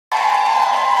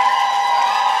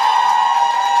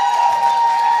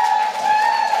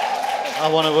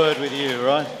I want a word with you,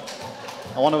 right?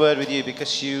 I want a word with you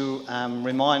because you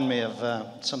remind me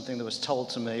of something that was told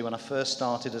to me when I first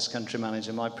started as country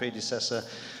manager. My predecessor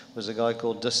was a guy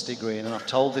called Dusty Green, and I've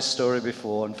told this story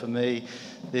before, and for me,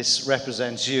 this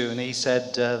represents you. And he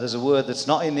said, there's a word that's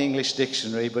not in the English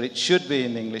dictionary, but it should be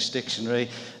in the English dictionary,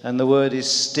 and the word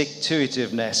is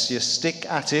stick-to-itiveness. You stick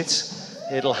at it,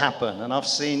 it'll happen. And I've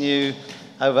seen you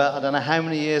over, I don't know how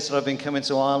many years that I've been coming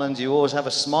to Ireland. You always have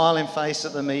a smiling face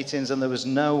at the meetings, and there was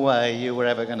no way you were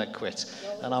ever going to quit.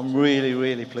 And I'm really,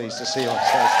 really pleased to see you on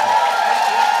stage today.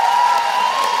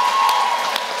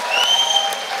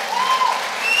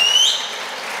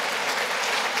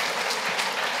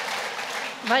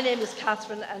 My name is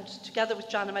Catherine, and together with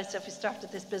John and myself, we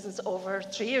started this business over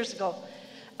 3 years ago.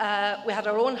 We had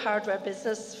our own hardware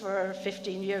business for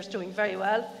 15 years, doing very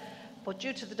well, but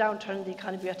due to the downturn in the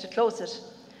economy, we had to close it.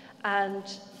 And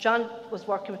John was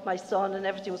working with my son, and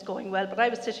everything was going well, but I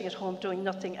was sitting at home doing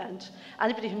nothing, and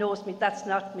anybody who knows me, that's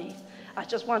not me. I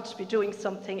just wanted to be doing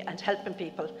something and helping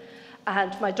people.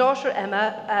 And my daughter,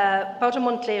 Emma, about a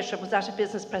month later, was at a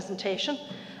business presentation.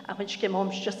 And when she came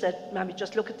home, she just said, "Mammy,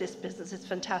 just look at this business, it's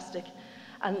fantastic."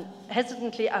 And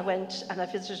hesitantly, I went and I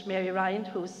visited Mary Ryan,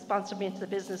 who sponsored me into the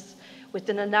business.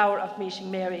 Within an hour of meeting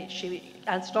Mary, she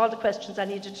answered all the questions I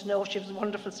needed to know. She was a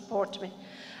wonderful support to me.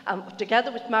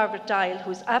 Together with Margaret Dial,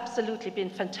 who's absolutely been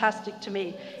fantastic to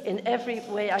me in every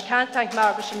way. I can't thank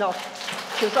Margaret enough.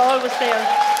 She was always there.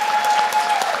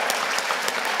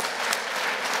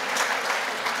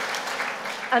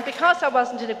 And because I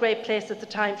wasn't in a great place at the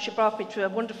time, she brought me to a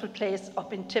wonderful place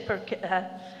up in Kiltipper,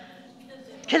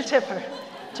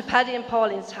 to Paddy and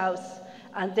Pauline's house.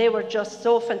 And they were just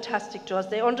so fantastic to us.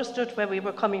 They understood where we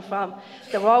were coming from.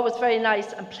 They were always very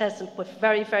nice and pleasant, but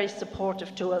very, very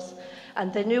supportive to us.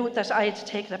 And they knew that I had to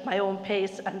take it at my own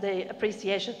pace, and they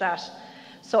appreciated that.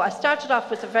 So I started off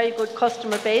with a very good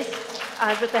customer base,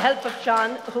 and with the help of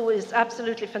John, who is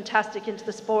absolutely fantastic into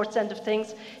the sports end of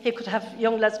things. He could have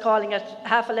young lads calling at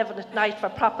 11:30 at night for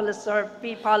propolis or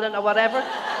bee pollen or whatever.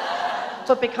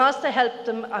 But because they helped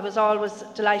them, I was always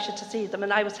delighted to see them,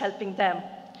 and I was helping them.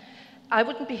 I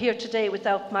wouldn't be here today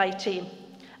without my team.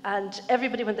 And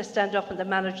everybody, when they stand up and the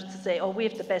managers say, "Oh, we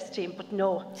have the best team," but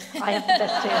no, I have the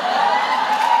best team.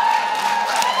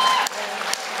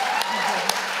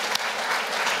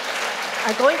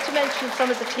 I'm going to mention some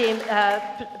of the team.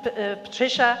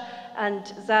 Patricia and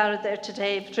Zara there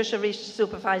today. Patricia reached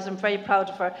supervisor. I'm very proud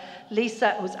of her.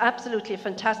 Lisa, who's absolutely a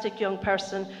fantastic young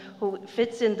person who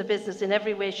fits in the business in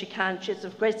every way she can. She's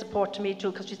of great support to me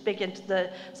too, because she's big into the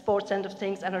sports end of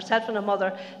things. And herself and her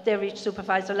mother, they reached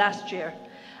supervisor last year.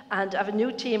 And I have a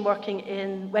new team working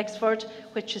in Wexford,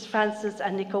 which is Francis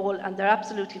and Nicole, and they're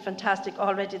absolutely fantastic.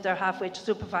 Already they're halfway to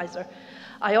supervisor.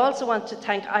 I also want to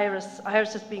thank Iris.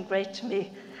 Iris has been great to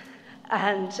me.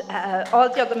 And all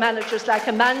the other managers like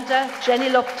Amanda, Jenny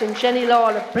Lupton, Jenny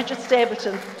Lawler, Bridget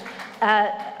Stapleton.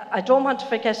 I don't want to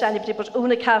forget anybody, but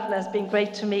Una Kavanagh has been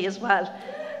great to me as well.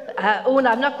 Una,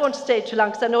 I'm not going to stay too long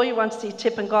because I know you want to see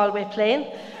Tip and Galway playing,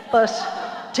 but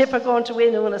Tip are going to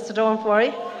win, Una, so don't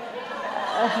worry.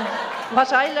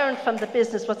 What I learned from the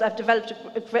business was I've developed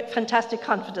a fantastic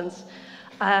confidence.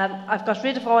 I've got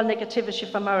rid of all negativity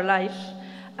from our life.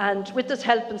 And with this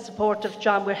help and support of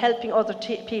John, we're helping other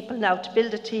people now to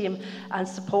build a team and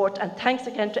support. And thanks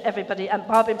again to everybody, and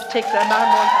Bob in particular, and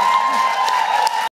Marmon.